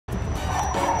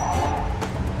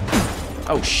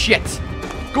Oh shit!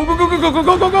 Go, go, go, go, go, go,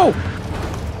 go, go, go!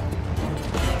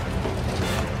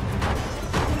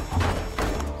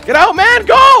 Get out, man!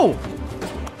 Go!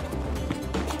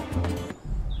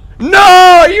 No!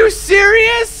 Are you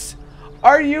serious?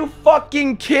 Are you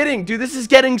fucking kidding? Dude, this is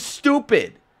getting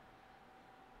stupid.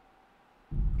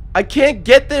 I can't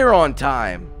get there on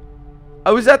time.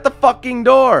 I was at the fucking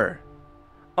door.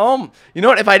 You know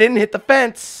what? If I didn't hit the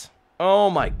fence... Oh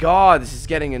my god, this is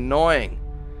getting annoying.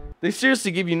 They seriously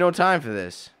give you no time for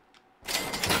this.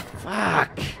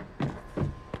 Fuck.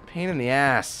 Pain in the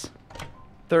ass.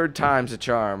 Third time's a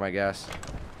charm, I guess.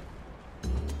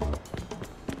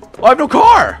 Oh, I have no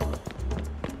car!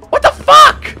 What the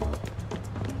fuck?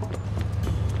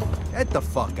 Get the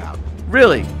fuck out.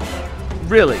 Really?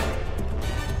 Really?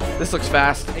 This looks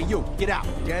fast. Hey, you, get out.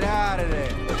 Get out of there.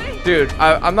 Dude,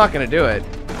 I'm not gonna do it.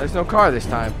 There's no car this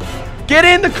time. Get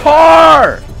in the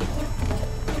car!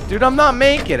 Dude, I'm not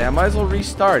making it. I might as well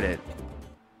restart it.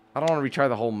 I don't want to retry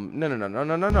the whole... No, no, no, no,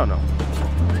 no, no, no, no.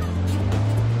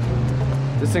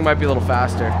 This thing might be a little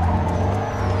faster.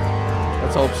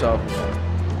 Let's hope so.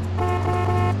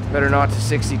 Better not to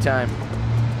 60 time.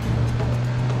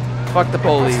 Fuck the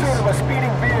police. A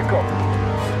speeding vehicle.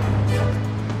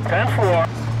 10-4.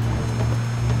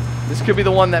 This could be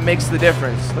the one that makes the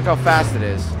difference. Look how fast it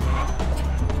is.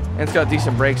 And it's got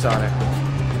decent brakes on it.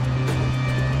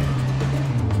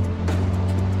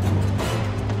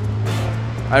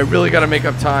 I really gotta make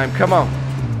up time. Come on.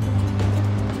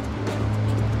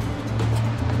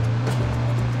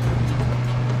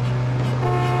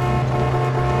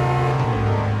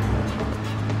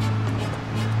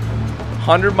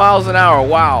 $100 an hour.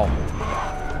 Wow.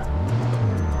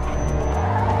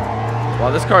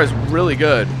 Wow, this car is really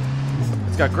good.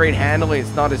 It's got great handling.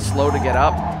 It's not as slow to get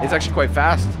up. It's actually quite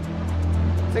fast.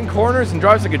 It's in corners and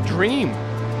drives like a dream.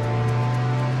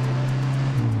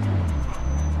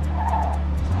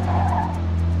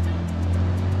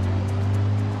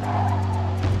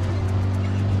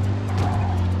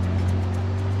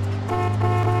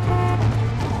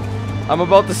 I'm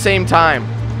about the same time,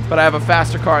 but I have a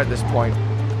faster car at this point.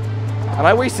 And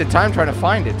I wasted time trying to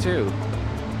find it too.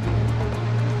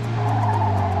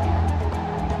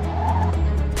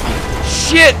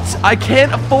 Shit! I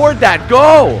can't afford that.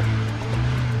 Go!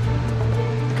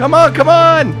 Come on, come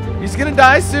on! He's gonna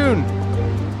die soon.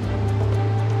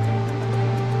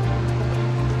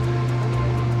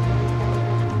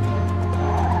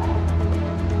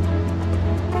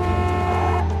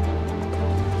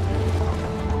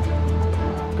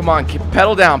 Come on,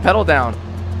 pedal down, pedal down.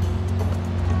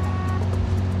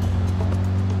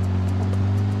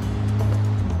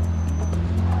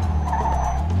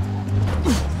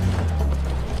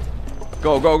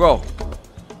 Go, go, go.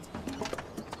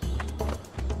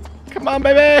 Come on,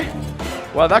 baby.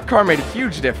 Wow, that car made a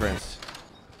huge difference.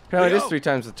 Apparently it is 3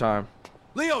 times the time.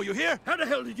 Leo, you here? How the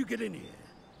hell did you get in here?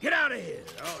 Get out of here.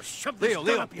 Oh, shove this gun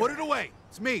Leo, up put your it away.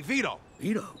 It's me, Vito.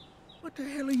 Vito, what the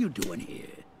hell are you doing here?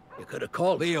 You could have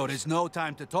called Leo, us. there's no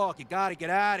time to talk. You gotta get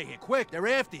out of here. Quick, they're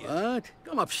after you. What?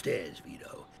 Come upstairs,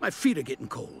 Vito. My feet are getting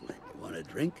cold. You want a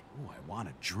drink? Oh, I want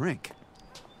a drink.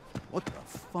 What the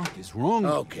fuck is wrong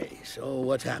with you? Okay, so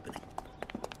what's happening?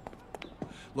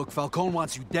 Look, Falcone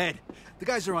wants you dead. The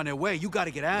guys are on their way. You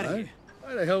gotta get out of here.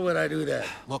 Why the hell would I do that?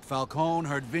 Look, Falcone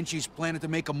heard Vinci's planning to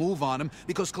make a move on him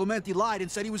because Clemente lied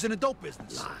and said he was in the dope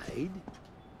business. Lied?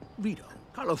 Vito,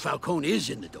 Carlo Falcone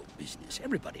is in the dope business.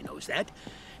 Everybody knows that.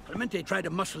 Clemente tried to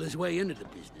muscle his way into the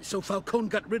business, so Falcone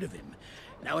got rid of him.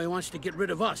 Now he wants to get rid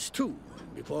of us, too,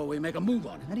 before we make a move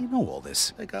on him. How do you know all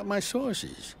this? I got my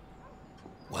sources.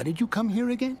 Why did you come here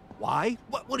again? Why?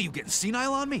 What are you getting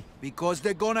senile on me? Because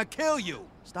they're gonna kill you.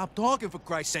 Stop talking, for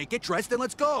Christ's sake. Get dressed and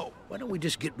let's go. Why don't we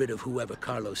just get rid of whoever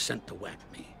Carlos sent to whack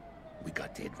me? We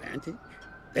got the advantage.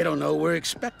 They don't know we're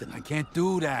expecting them. I can't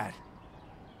do that.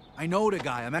 I know the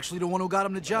guy. I'm actually the one who got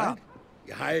him the job. What?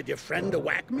 You hired your friend to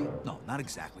whack me? No, not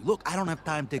exactly. Look, I don't have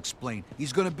time to explain.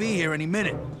 He's gonna be here any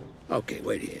minute. Okay,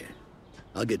 wait here.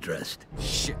 I'll get dressed.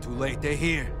 Shit, too late. They're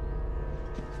here.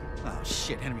 Oh,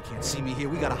 shit. Henry can't see me here.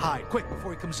 We gotta hide. Quick,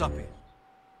 before he comes up here.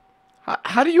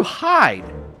 How do you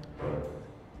hide?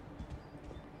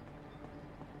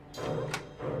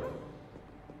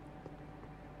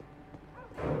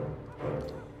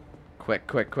 Quick,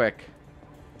 quick, quick.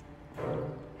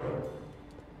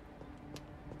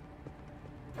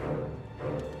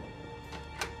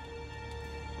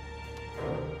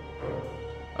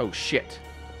 Oh, shit.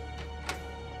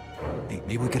 Hey,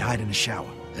 maybe we could hide in the shower.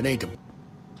 It ain't a...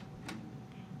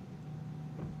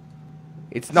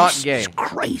 It's not This gay. is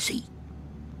crazy.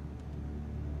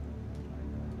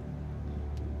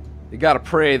 You gotta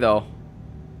pray, though.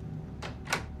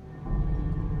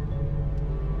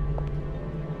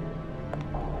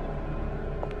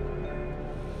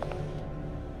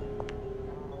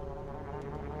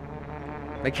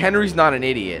 Like, Henry's not an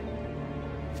idiot.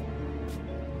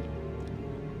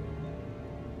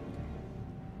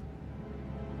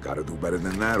 Gotta do better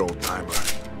than that, old timer.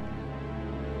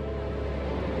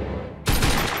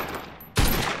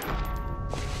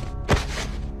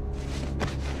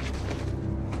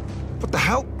 What the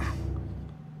hell?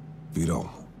 Vito.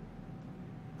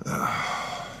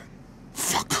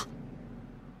 Fuck.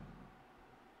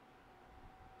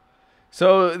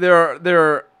 So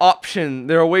there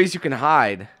are ways you can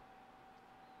hide.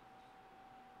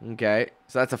 Okay,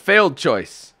 so that's a failed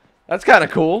choice. That's kind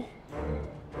of cool.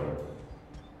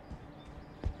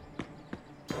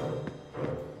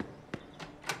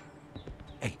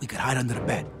 Hey, we could hide under the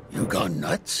bed. You gone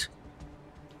nuts?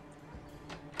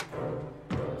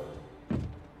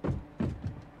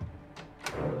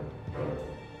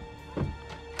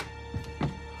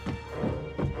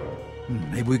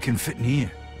 Maybe we can fit in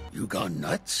here. You gone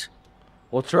nuts?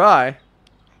 We'll try.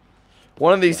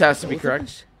 One of these has to be Both of correct.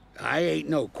 us? I ain't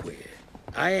no queer.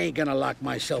 I ain't gonna lock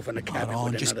myself in a cabin Hold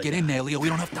on, with just another get in guy. there, Leo. We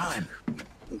don't have time.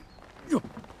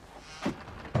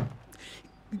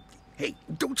 Hey,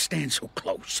 don't stand so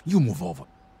close. You move over.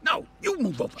 No, you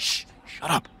move over. Shh,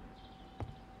 shut up.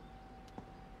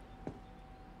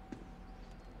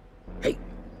 Hey,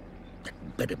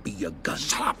 that better be your gun.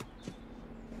 Shut up.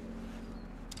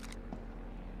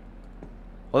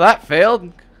 Well, that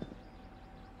failed.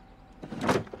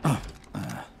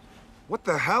 What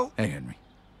the hell? Hey, Henry.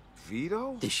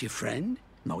 Vito? This your friend?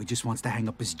 No, he just wants to hang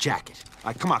up his jacket.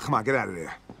 All right, come on, get out of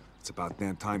there. It's about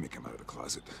damn time you came out of the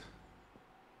closet.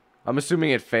 I'm assuming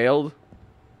it failed.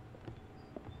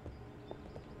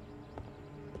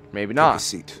 Maybe Take a not.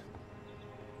 seat.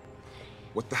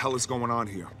 What the hell is going on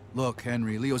here? Look,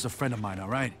 Henry, Leo's a friend of mine, all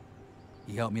right?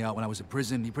 He helped me out when I was in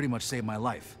prison. He pretty much saved my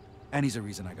life. And he's the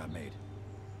reason I got made.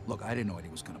 Look, I didn't know he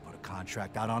was gonna put a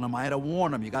contract out on him. I had to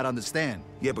warn him, you gotta understand.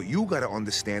 Yeah, but you gotta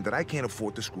understand that I can't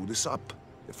afford to screw this up.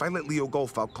 If I let Leo go,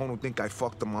 Falcone will think I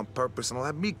fucked him on purpose and he'll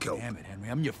have me killed. Damn it, Henry,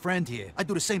 I'm your friend here. I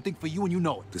do the same thing for you and you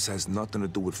know it. This has nothing to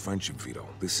do with friendship, Vito.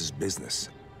 This is business.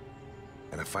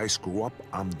 And if I screw up,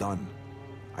 I'm done.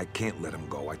 I can't let him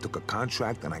go. I took a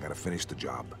contract and I gotta finish the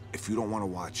job. If you don't want to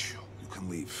watch, you can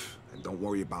leave. And don't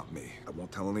worry about me. I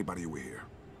won't tell anybody you were here.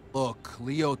 Look,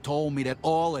 Leo told me that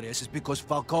all of this is because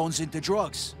Falcone's into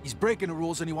drugs. He's breaking the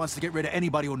rules and he wants to get rid of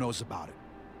anybody who knows about it.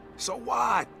 So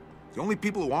what? The only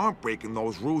people who aren't breaking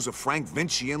those rules are Frank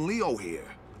Vinci and Leo here.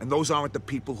 And those aren't the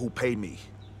people who pay me.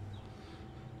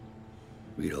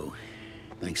 Rito,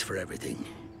 thanks for everything.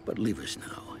 But leave us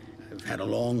now. I've had a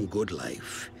long, good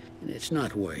life. And it's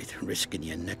not worth risking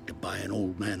your neck to buy an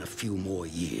old man a few more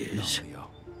years. No,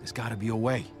 Leo. There's gotta be a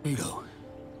way. Rito,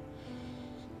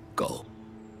 go.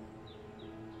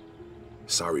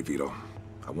 Sorry, Vito.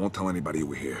 I won't tell anybody you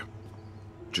were here.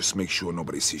 Just make sure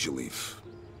nobody sees you leave.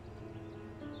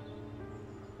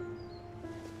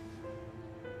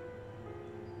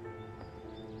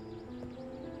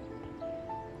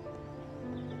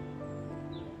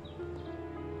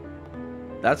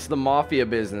 That's the Mafia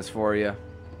business for you.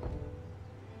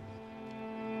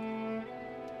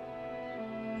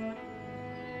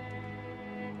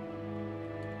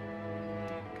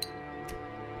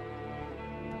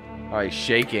 Oh, he's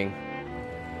shaking.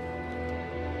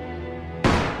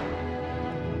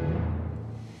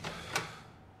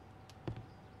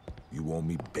 You owe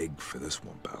me big for this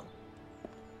one, pal.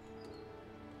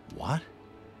 What?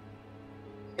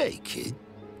 Hey, kid.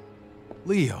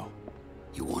 Leo,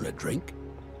 You want a drink?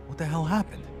 what the hell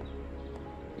happened?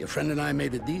 Your friend and I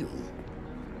made a deal.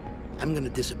 I'm gonna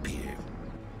disappear.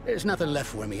 There's nothing left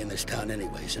for me in this town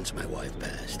anyway since my wife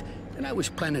passed. And I was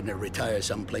planning to retire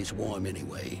someplace warm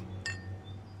anyway.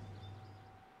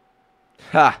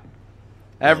 Ha!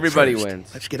 Everybody First,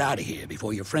 wins. Let's get out of here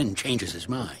before your friend changes his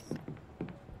mind.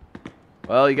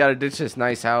 Well, you gotta ditch this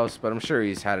nice house, but I'm sure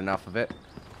he's had enough of it.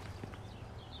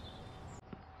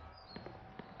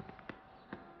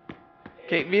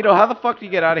 Okay, Vito, how the fuck do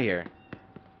you get out of here?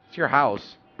 It's your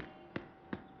house.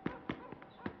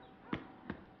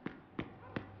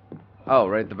 Oh,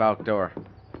 right at the back door.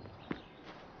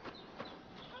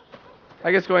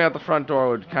 I guess going out the front door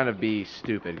would kind of be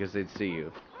stupid because they'd see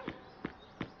you.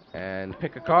 And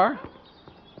pick a car.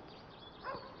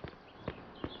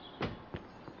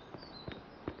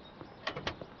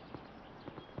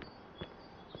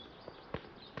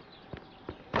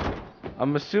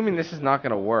 I'm assuming this is not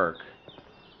going to work.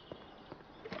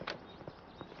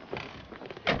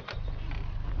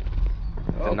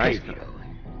 It's a nice car. Vito.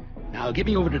 Now get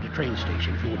me over to the train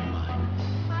station if you wouldn't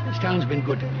mind. This town's been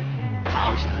good to me.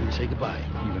 Now it's time to say goodbye.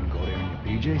 You gonna go there in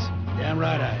your PJs? Damn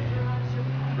right I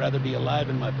am. I'd rather be alive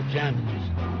in my pajamas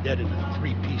than dead in a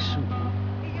three-piece suit.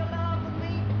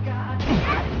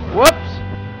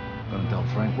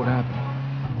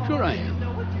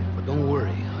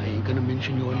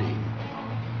 mention your name.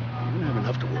 You don't have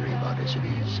enough to worry about as it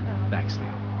is. Thanks,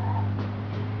 Leo.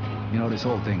 You know, this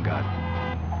whole thing got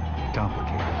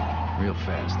complicated real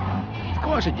fast, huh? Of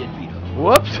course it did, Vito.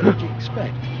 Whoops. What'd you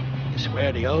expect? You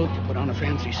swear the oath, you put on a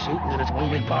fancy suit, and then it's one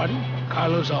big party?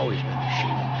 Carlo's always been a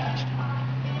shady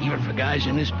bastard. Even for guys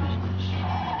in this business.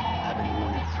 I've been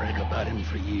wanting to brag about him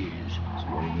for years. So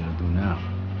what are you gonna do now?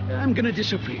 I'm gonna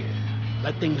disappear.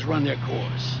 Let things run their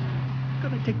course.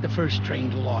 Gonna take the first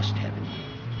train to Lost Heaven.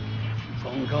 A few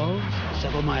phone calls,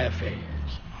 settle my affairs.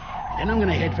 Then I'm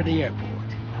gonna head for the airport.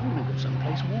 I'm gonna go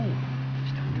someplace warm.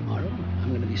 This time tomorrow,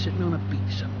 I'm gonna be sitting on a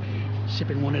beach somewhere,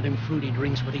 sipping one of them fruity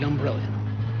drinks with the umbrella in them.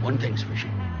 One thing's for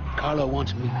sure. Carlo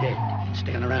wants me dead.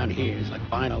 Staying around here is like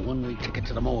buying a one-way ticket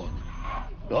to the morgue.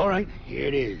 All right, here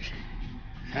it is.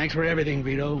 Thanks for everything,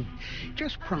 Vito.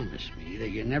 Just promise me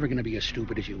that you're never gonna be as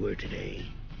stupid as you were today.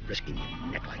 Risking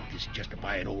your neck like this just to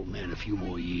buy an old man a few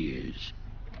more years.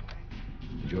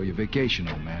 Enjoy your vacation,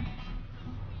 old man.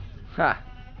 Ha.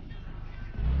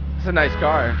 It's a nice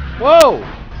car. Whoa!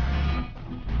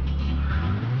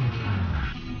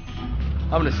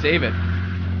 I'm gonna save it.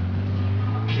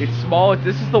 It's small.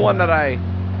 This is the one that I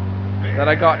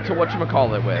got to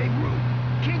whatchamacallit with. Hey, Root,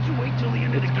 can't you wait till the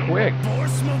end of the game quick. before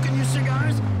smoking your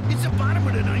cigars? It's the bottom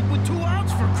of the night with 2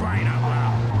 outs for crying out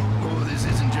loud. Oh, this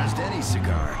isn't just any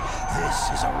cigar. This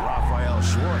is a Raphael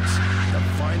Schwartz, the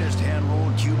finest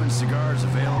hand-rolled Cuban cigars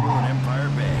available in Empire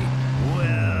Bay.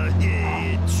 Well,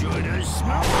 it sure does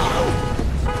smell.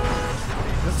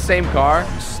 Is this the same car?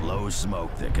 Slow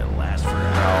smoke that can last for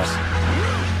hours.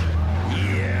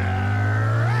 Yeah.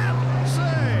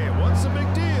 Say, what's the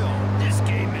big deal? This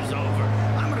game is over.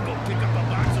 I'm gonna go pick up a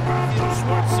box of Raphael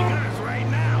Schwartz cigars right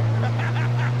now.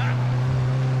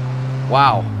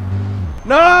 Wow.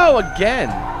 No, again.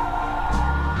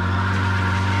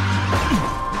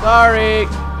 Sorry.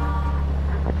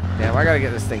 Damn, I gotta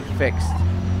get this thing fixed.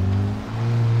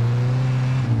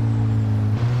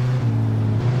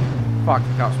 Fuck,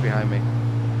 the cop's behind me.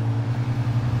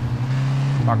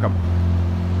 Fuck him.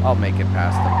 I'll make it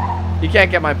past him. You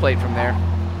can't get my plate from there.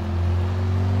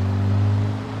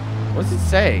 What does it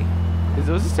say? What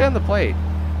does it say on the plate?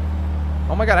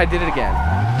 Oh my god, I did it again.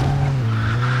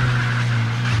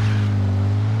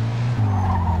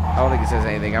 I don't think it says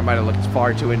anything. I might have looked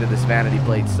far too into this vanity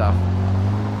plate stuff.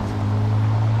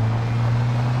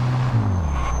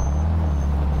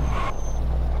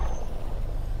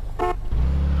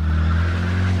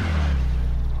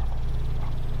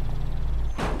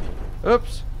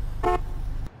 Oops.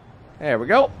 There we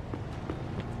go.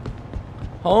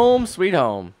 Home sweet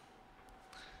home.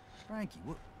 Frankie,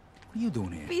 what are you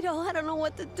doing here? Vito, I don't know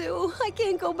what to do. I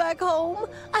can't go back home.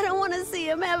 I don't want to see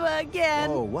him ever again.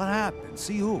 Oh, what happened?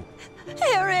 See who?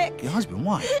 Eric. Your husband,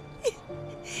 what?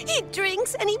 He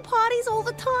drinks and he parties all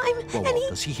the time. Whoa, and whoa,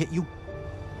 does he hit you?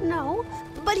 No,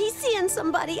 but he's seeing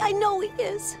somebody. I know he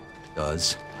is.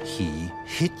 Does he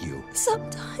hit you?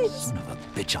 Sometimes. Son of a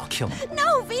bitch, I'll kill him.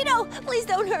 No, Vito, please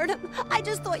don't hurt him. I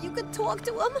just thought you could talk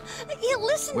to him. He'll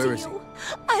listen Where to is you.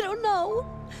 I don't know.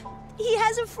 He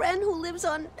has a friend who lives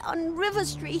on River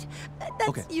Street.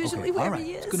 That's usually where all right.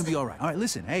 he is. It's gonna be all right. All right,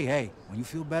 listen, hey, when you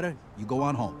feel better, you go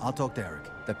on home. I'll talk to Eric.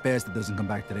 That bastard doesn't come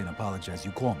back today and apologize.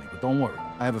 You call me, but don't worry.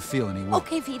 I have a feeling he will.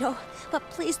 Okay, Vito, but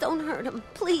please don't hurt him,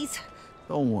 please.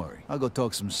 Don't worry. I'll go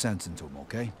talk some sense into him,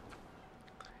 okay?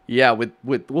 Yeah,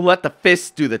 we'll let the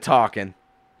fists do the talking.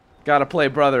 Gotta play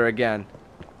brother again.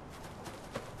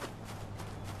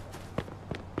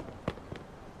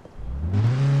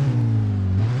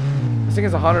 This thing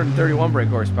has 131 brake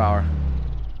horsepower.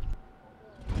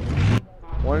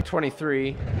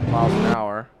 123 miles an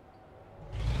hour.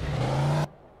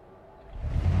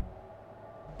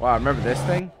 Wow, remember this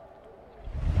thing?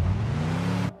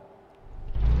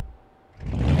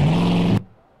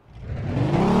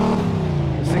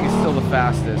 This thing is still the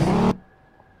fastest.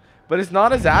 But it's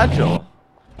not as agile.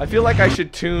 I feel like I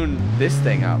should tune this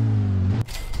thing up.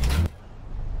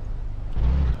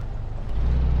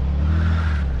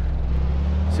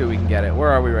 See if we can get it. Where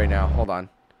are we right now? Hold on.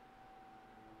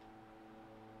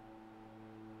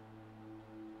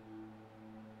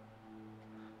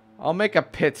 I'll make a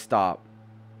pit stop.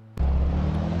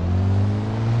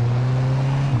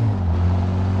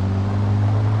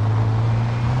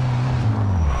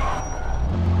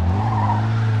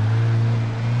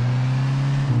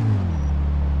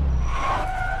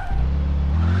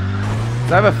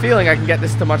 I have a feeling I can get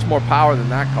this to much more power than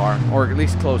that car, or at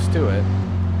least close to it.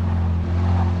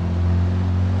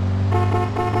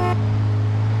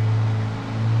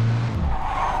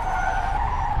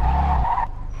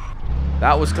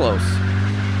 That was close.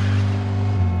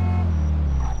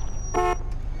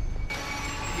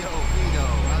 Yo, Vito,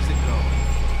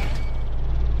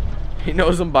 He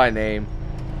knows them by name.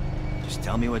 Just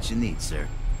tell me what you need, sir.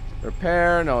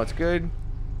 Repair. No, it's good.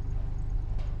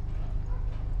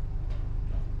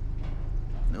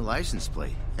 New license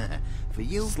plate. For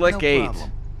you, Slick no 8.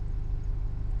 problem.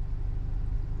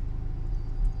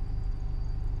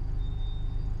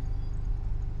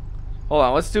 Hold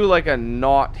on, let's do like a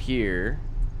knot here.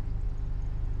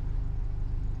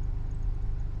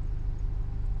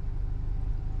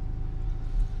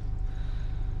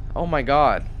 Oh my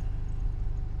god.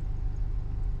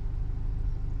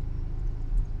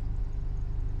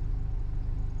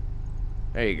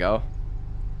 There you go.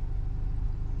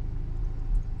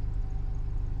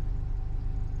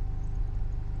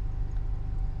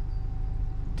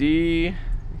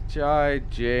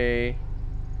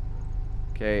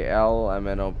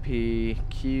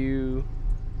 DHIJKLMNOPQ.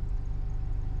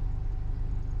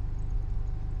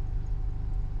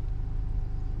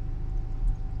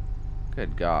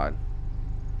 Good God.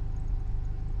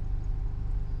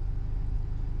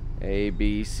 A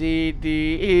B C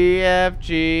D E F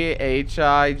G H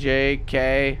I J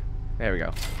K. There we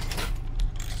go.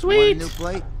 Sweet. Want a new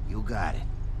plate? You got it.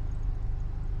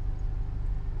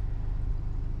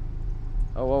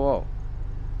 Oh, whoa, whoa.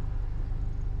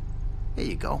 Here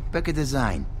you go. Pick a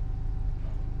design.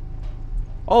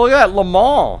 Oh, look at that, Le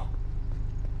Mans.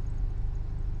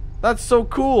 That's so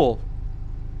cool.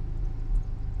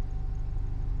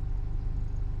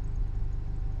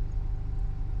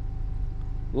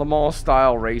 Le Mans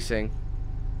style racing.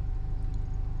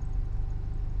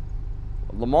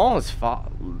 Le Mans is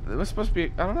it was supposed to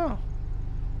be, I don't know.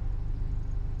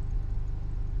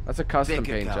 That's a custom Pick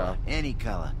a paint color. job. Any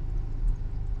color.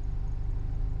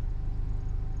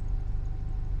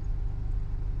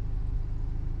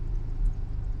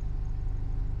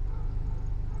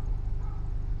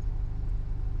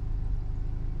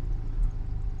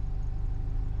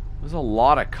 There's a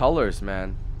lot of colors,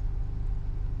 man.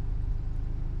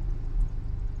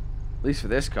 At least for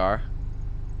this car.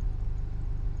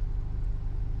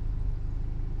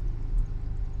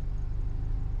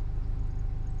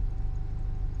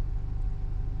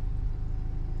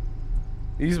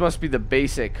 These must be the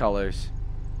basic colors.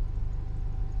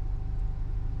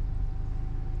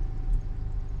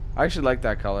 I actually like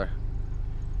that color.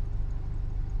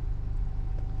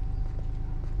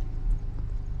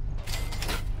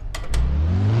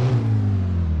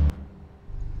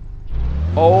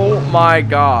 Oh my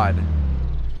god.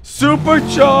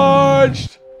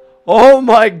 Supercharged! Oh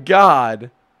my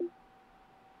god.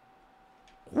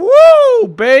 Woo,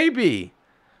 baby!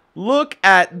 Look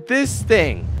at this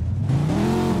thing.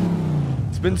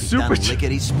 It's been supercharged.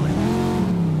 Lickety split.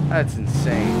 That's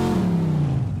insane.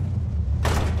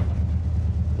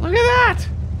 Look at that!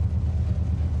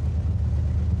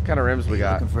 What kind of rims we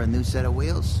got? Looking for a new set of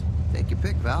wheels? Take your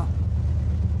pick, Val.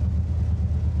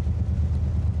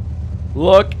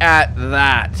 Look at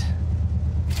that.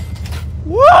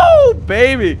 Whoa,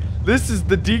 baby. This is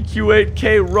the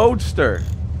DQ8K Roadster.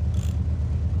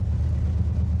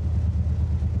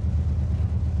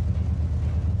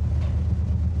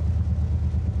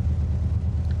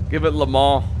 Give it Le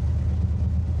Mans.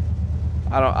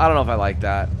 I don't know if I like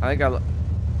that. I think but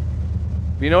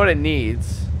you know what it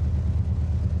needs?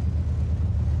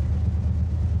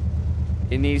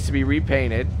 It needs to be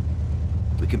repainted.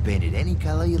 We can paint it any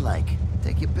color you like.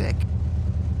 Take your pick.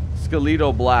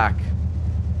 Skeleto black.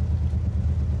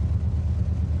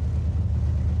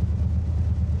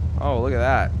 Oh, look at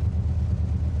that.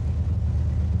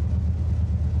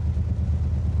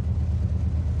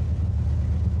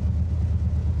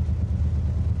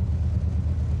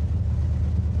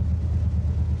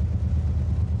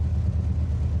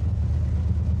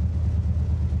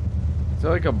 Is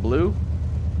there like a blue?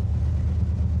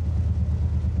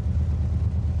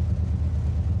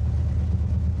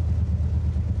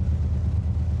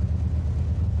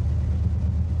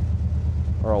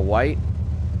 Or a white?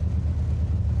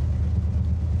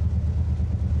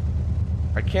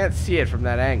 I can't see it from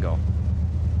that angle.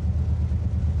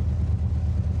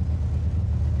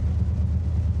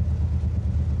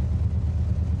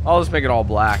 I'll just make it all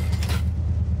black.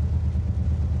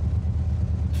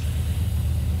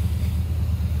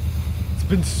 It's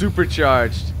been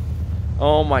supercharged.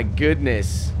 Oh my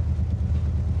goodness.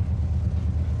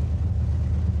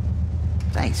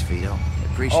 Thanks, Vito. I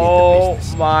appreciate the Oh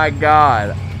business. my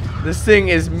god. This thing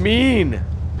is mean.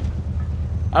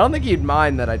 I don't think he'd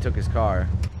mind that I took his car.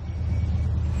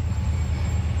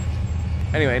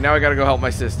 Anyway, now I gotta go help my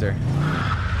sister.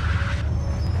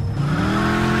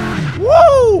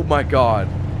 Whoa! My god.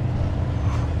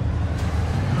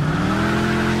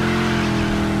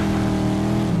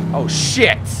 Oh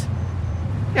shit!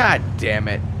 God damn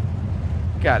it.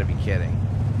 Gotta be kidding.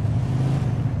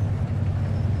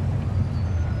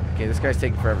 Okay, this guy's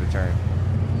taking forever to turn.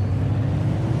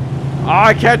 Oh,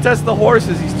 I can't test the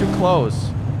horses. He's too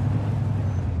close.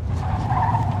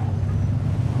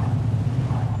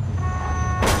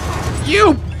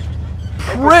 You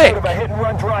prick!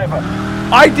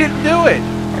 I didn't do it!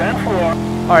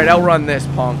 Alright, I'll run this,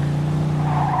 punk.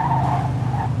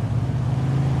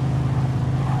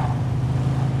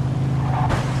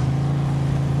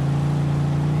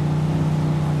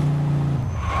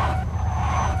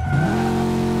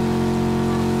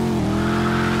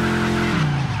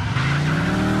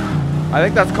 I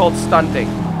think that's called stunting.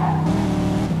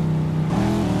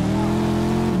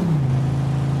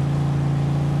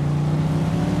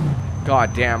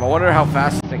 God damn, I wonder how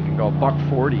fast this thing can go.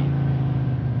 $140.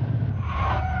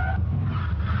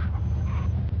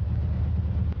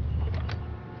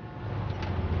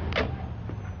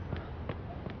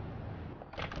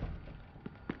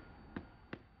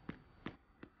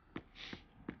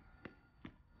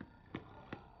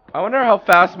 I wonder how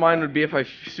fast mine would be if I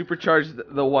supercharged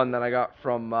the one that I got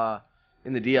from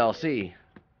in the DLC.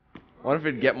 I wonder if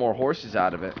it'd get more horses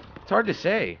out of it. It's hard to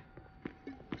say.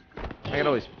 I can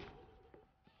always...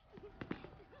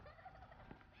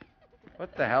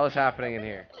 What the hell is happening in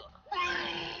here?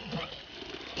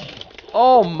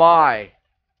 Oh my!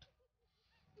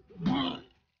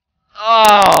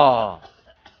 Oh!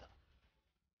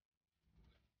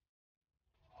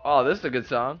 Oh, this is a good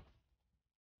song.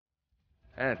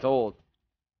 And it's old.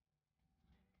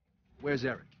 Where's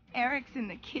Eric? Eric's in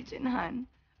the kitchen, hon.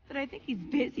 But I think he's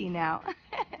busy now.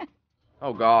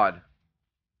 Oh God.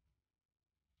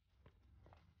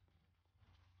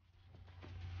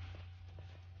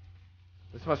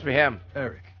 This must be him.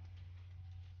 Eric.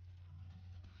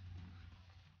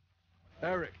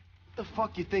 Eric. What the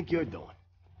fuck you think you're doing?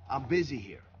 I'm busy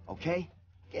here, okay?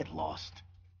 Get lost.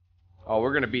 Oh,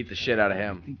 we're gonna beat the shit out of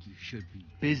him. I think you should be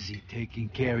busy taking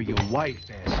care of your wife,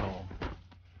 asshole.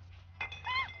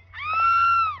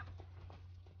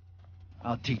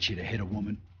 I'll teach you to hit a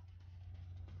woman.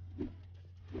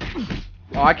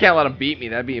 Oh, I can't let him beat me.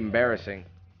 That'd be embarrassing.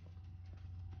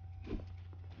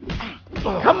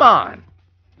 Come on!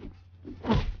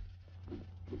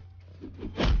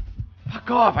 Fuck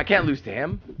off. I can't lose to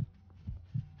him.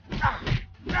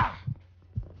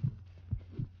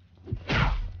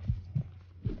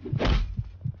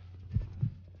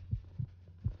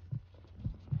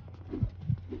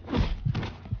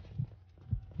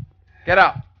 Get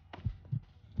up.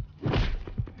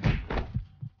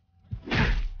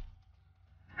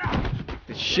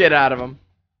 The shit out of him.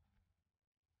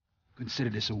 Consider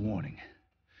this a warning.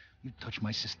 You touch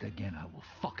my sister again, I will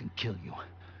fucking kill you.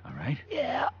 All right?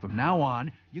 Yeah. From now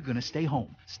on, you're gonna stay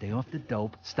home. Stay off the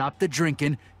dope, stop the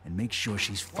drinking, and make sure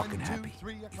she's fucking happy.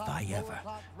 If I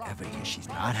ever hear she's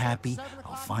not happy,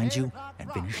 I'll find you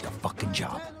and finish the fucking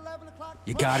job.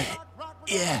 You got it?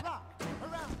 Yeah.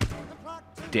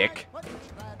 Dick.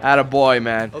 Attaboy,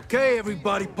 man. Okay,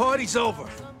 everybody, party's over.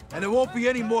 And there won't be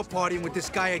any more partying with this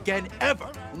guy again,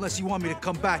 ever. Unless you want me to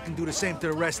come back and do the same to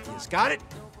the rest of you. Got it?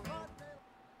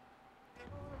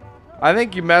 I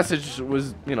think your message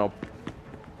was, you know,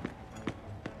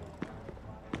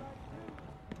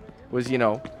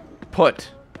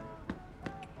 put.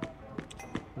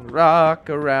 Rock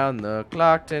around the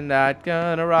clock tonight,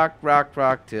 gonna rock, rock,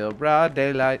 rock till broad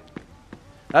daylight.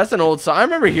 That's an old song. I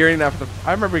remember hearing that.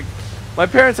 I remember my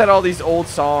parents had all these old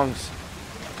songs,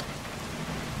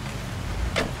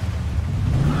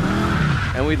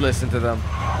 and we'd listen to them.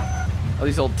 All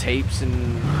these old tapes,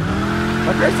 and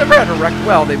my parents never had a record.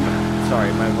 Well, they.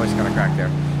 Sorry, my voice got a crack there.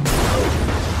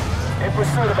 In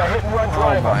pursuit of a hit-and-run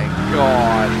driver. Oh my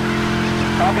God!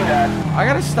 Copy that. I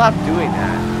gotta stop doing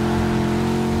that.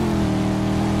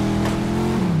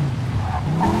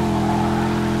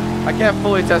 I can't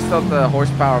fully test out the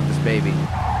horsepower of this baby.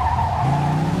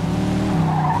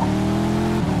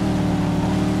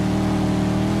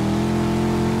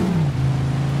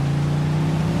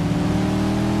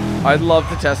 I'd love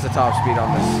to test the top speed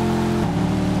on this.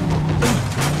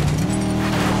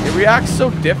 It reacts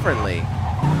so differently.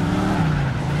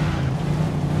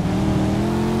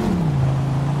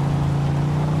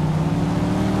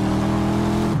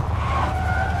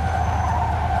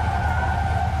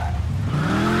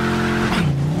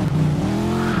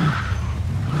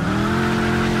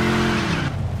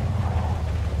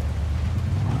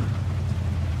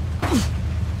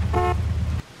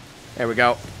 There we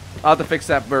go. I'll have to fix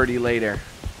that birdie later.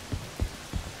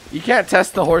 You can't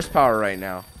test the horsepower right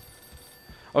now.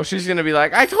 Oh, she's gonna be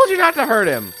like, I told you not to hurt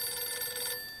him.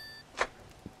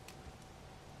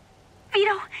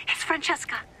 Vito, it's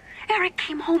Francesca. Eric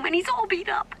came home and he's all beat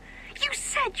up. You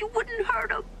said you wouldn't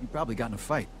hurt him. He probably got in a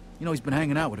fight. You know, he's been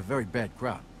hanging out with a very bad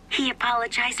crowd. He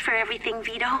apologized for everything,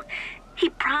 Vito. He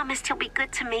promised he'll be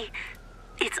good to me.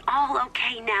 It's all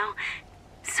okay now.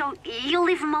 So you'll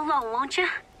leave him alone, won't you?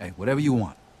 Hey, whatever you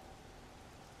want.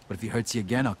 But if he hurts you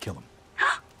again, I'll kill him.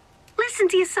 Listen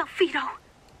to yourself, Vito.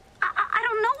 I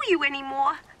don't know you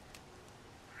anymore.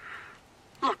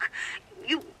 Look,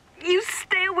 you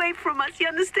stay away from us, you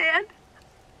understand?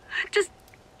 Just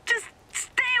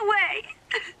stay away.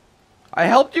 I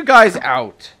helped you guys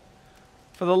out.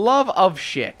 For the love of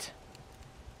shit.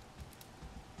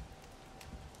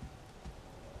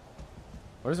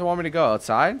 Where does it want me to go?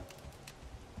 Outside?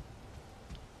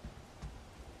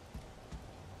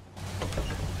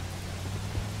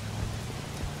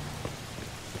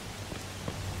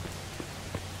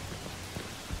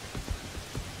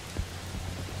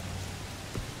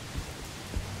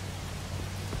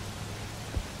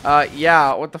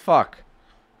 Yeah, what the fuck?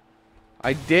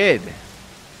 I did.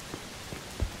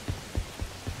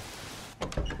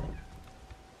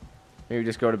 Maybe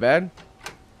just go to bed?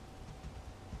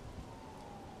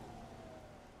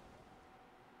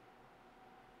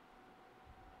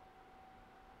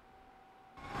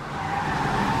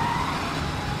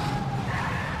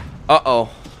 Uh-oh.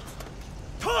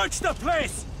 Torch the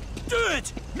place! Do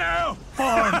it! Now!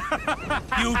 Born!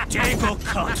 You dago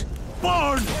cunt!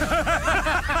 Born!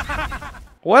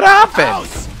 What happened?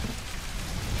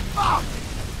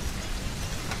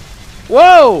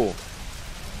 Whoa!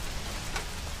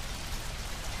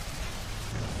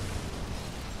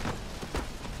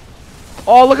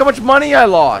 Oh, look how much money I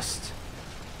lost.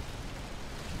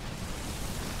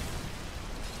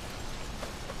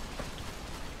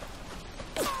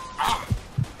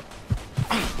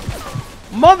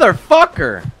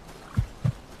 Motherfucker.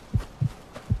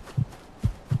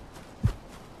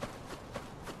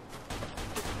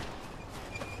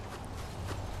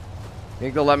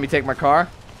 Think they'll let me take my car?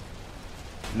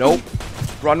 Nope.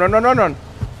 Run, run, run, run, run.